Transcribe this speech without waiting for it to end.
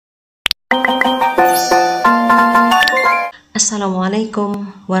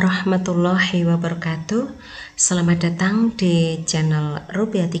Assalamualaikum warahmatullahi wabarakatuh. Selamat datang di channel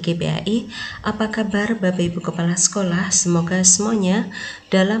Rubrik GBAI. Apa kabar Bapak Ibu Kepala Sekolah? Semoga semuanya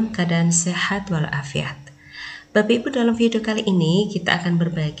dalam keadaan sehat walafiat. Bapak Ibu, dalam video kali ini kita akan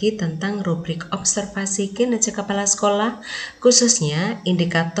berbagi tentang rubrik observasi kinerja kepala sekolah, khususnya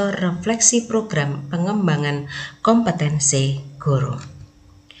indikator refleksi program pengembangan kompetensi guru.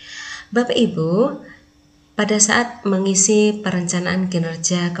 Bapak Ibu, pada saat mengisi perencanaan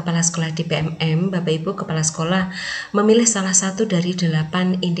kinerja kepala sekolah di PMM, Bapak Ibu Kepala Sekolah memilih salah satu dari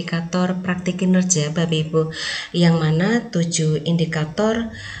 8 indikator praktik kinerja Bapak Ibu, yang mana 7 indikator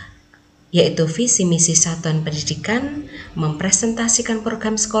yaitu visi misi satuan pendidikan, mempresentasikan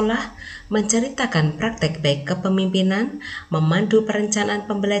program sekolah, menceritakan praktek baik kepemimpinan, memandu perencanaan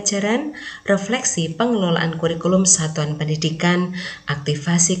pembelajaran, refleksi pengelolaan kurikulum satuan pendidikan,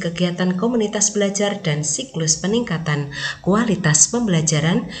 aktivasi kegiatan komunitas belajar, dan siklus peningkatan kualitas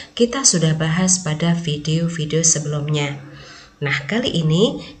pembelajaran kita sudah bahas pada video-video sebelumnya. Nah, kali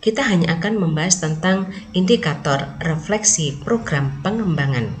ini kita hanya akan membahas tentang indikator refleksi program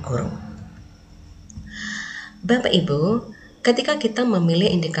pengembangan guru. Bapak Ibu, ketika kita memilih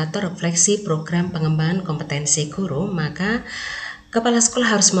indikator refleksi program pengembangan kompetensi guru, maka kepala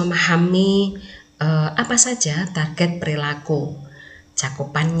sekolah harus memahami apa saja target perilaku,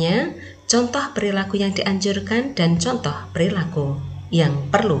 cakupannya, contoh perilaku yang dianjurkan, dan contoh perilaku yang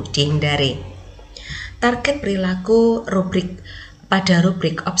perlu dihindari. Target perilaku pada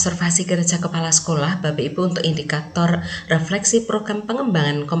rubrik observasi kinerja kepala sekolah Bapak Ibu untuk indikator refleksi program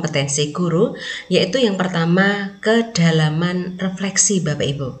pengembangan kompetensi guru, yaitu yang pertama kedalaman refleksi Bapak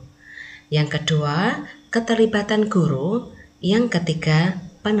Ibu, yang kedua keterlibatan guru, yang ketiga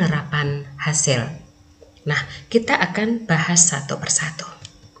penerapan hasil. Nah, kita akan bahas satu persatu.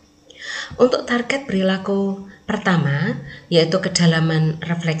 Untuk target perilaku pertama, yaitu kedalaman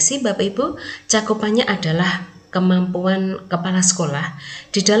refleksi Bapak Ibu, cakupannya adalah kemampuan kepala sekolah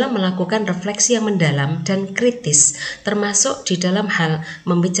di dalam melakukan refleksi yang mendalam dan kritis, termasuk di dalam hal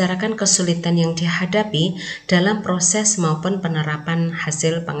membicarakan kesulitan yang dihadapi dalam proses maupun penerapan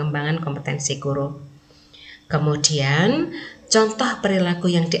hasil pengembangan kompetensi guru. Kemudian, contoh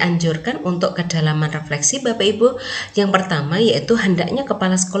perilaku yang dianjurkan untuk kedalaman refleksi Bapak Ibu, yang pertama yaitu hendaknya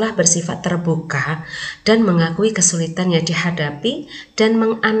kepala sekolah bersifat terbuka dan mengakui kesulitan yang dihadapi dan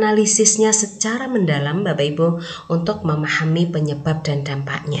menganalisisnya secara mendalam Bapak Ibu untuk memahami penyebab dan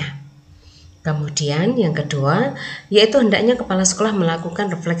dampaknya. Kemudian yang kedua yaitu hendaknya kepala sekolah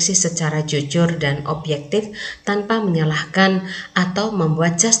melakukan refleksi secara jujur dan objektif tanpa menyalahkan atau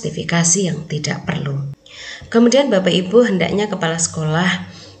membuat justifikasi yang tidak perlu. Kemudian Bapak Ibu, hendaknya kepala sekolah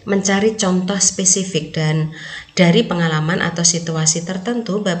mencari contoh spesifik dan dari pengalaman atau situasi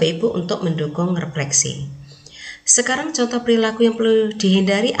tertentu Bapak Ibu untuk mendukung refleksi. Sekarang contoh perilaku yang perlu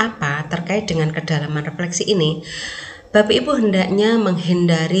dihindari apa terkait dengan kedalaman refleksi ini? Bapak Ibu hendaknya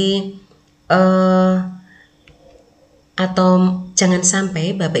menghindari atau jangan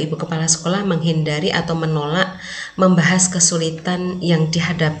sampai Bapak Ibu Kepala Sekolah menghindari atau menolak membahas kesulitan yang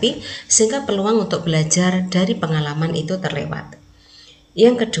dihadapi sehingga peluang untuk belajar dari pengalaman itu terlewat.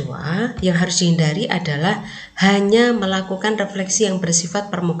 Yang kedua yang harus dihindari adalah hanya melakukan refleksi yang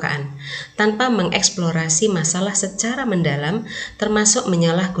bersifat permukaan tanpa mengeksplorasi masalah secara mendalam, termasuk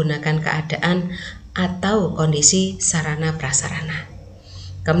menyalahgunakan keadaan atau kondisi sarana prasarana.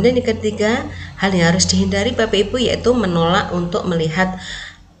 Kemudian yang ketiga, hal yang harus dihindari Bapak Ibu yaitu menolak untuk melihat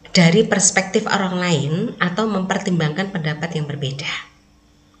dari perspektif orang lain atau mempertimbangkan pendapat yang berbeda.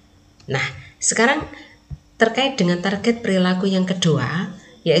 Nah, sekarang terkait dengan target perilaku yang kedua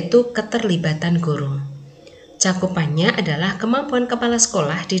yaitu keterlibatan guru. Cakupannya adalah kemampuan kepala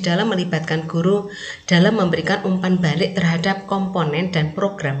sekolah di dalam melibatkan guru dalam memberikan umpan balik terhadap komponen dan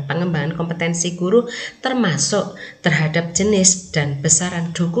program pengembangan kompetensi guru, termasuk terhadap jenis dan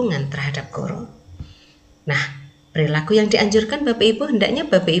besaran dukungan terhadap guru. Nah, perilaku yang dianjurkan Bapak Ibu, hendaknya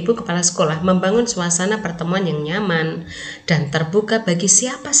Bapak Ibu Kepala Sekolah membangun suasana pertemuan yang nyaman dan terbuka bagi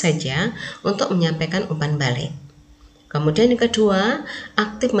siapa saja untuk menyampaikan umpan balik. Kemudian yang kedua,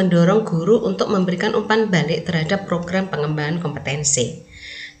 aktif mendorong guru untuk memberikan umpan balik terhadap program pengembangan kompetensi.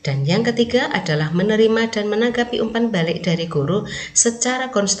 Dan yang ketiga adalah menerima dan menanggapi umpan balik dari guru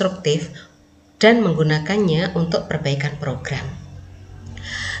secara konstruktif dan menggunakannya untuk perbaikan program.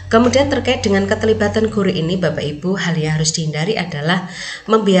 Kemudian terkait dengan keterlibatan guru ini Bapak Ibu, hal yang harus dihindari adalah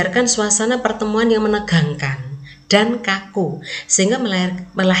membiarkan suasana pertemuan yang menegangkan dan kaku sehingga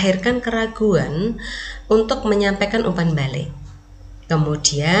melahirkan keraguan untuk menyampaikan umpan balik.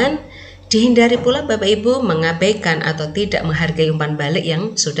 Kemudian Dihindari pula Bapak Ibu mengabaikan atau tidak menghargai umpan balik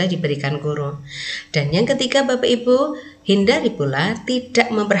yang sudah diberikan guru. Dan yang ketiga Bapak Ibu, hindari pula tidak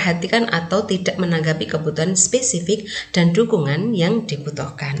memperhatikan atau tidak menanggapi kebutuhan spesifik dan dukungan yang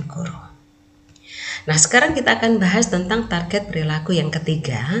dibutuhkan guru. Nah, sekarang kita akan bahas tentang target perilaku yang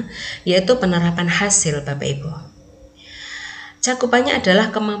ketiga, yaitu penerapan hasil Bapak Ibu. Cakupannya adalah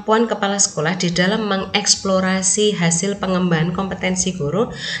kemampuan kepala sekolah di dalam mengeksplorasi hasil pengembangan kompetensi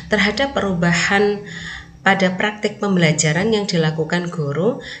guru terhadap perubahan pada praktik pembelajaran yang dilakukan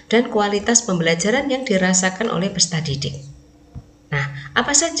guru dan kualitas pembelajaran yang dirasakan oleh peserta didik. Nah,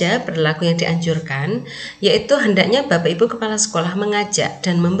 apa saja perilaku yang dianjurkan? Yaitu hendaknya Bapak Ibu Kepala Sekolah mengajak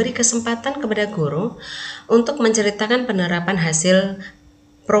dan memberi kesempatan kepada guru untuk menceritakan penerapan hasil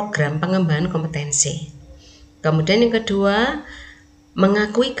program pengembangan kompetensi. Kemudian yang kedua,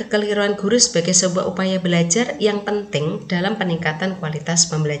 mengakui kekeliruan guru sebagai sebuah upaya belajar yang penting dalam peningkatan kualitas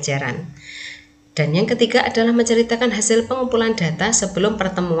pembelajaran. Dan yang ketiga adalah menceritakan hasil pengumpulan data sebelum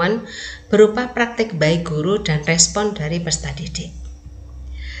pertemuan berupa praktik baik guru dan respon dari peserta didik.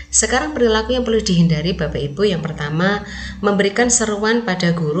 Sekarang perilaku yang perlu dihindari Bapak Ibu, yang pertama, memberikan seruan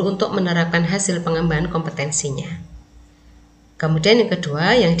pada guru untuk menerapkan hasil pengembangan kompetensinya. Kemudian yang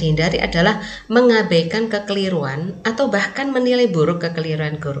kedua yang dihindari adalah mengabaikan kekeliruan atau bahkan menilai buruk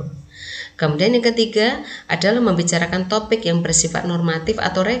kekeliruan guru. Kemudian yang ketiga adalah membicarakan topik yang bersifat normatif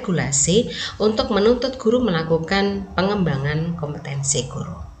atau regulasi untuk menuntut guru melakukan pengembangan kompetensi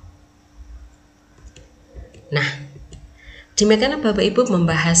guru. Nah, demikianlah Bapak Ibu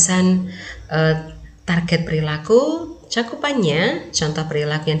pembahasan target perilaku, cakupannya, contoh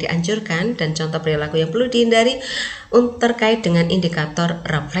perilaku yang dianjurkan, dan contoh perilaku yang perlu dihindari terkait dengan indikator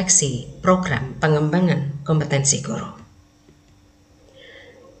refleksi program pengembangan kompetensi guru.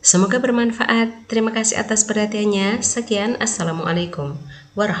 Semoga bermanfaat. Terima kasih atas perhatiannya. Sekian, Assalamualaikum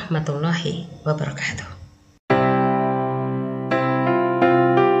warahmatullahi wabarakatuh.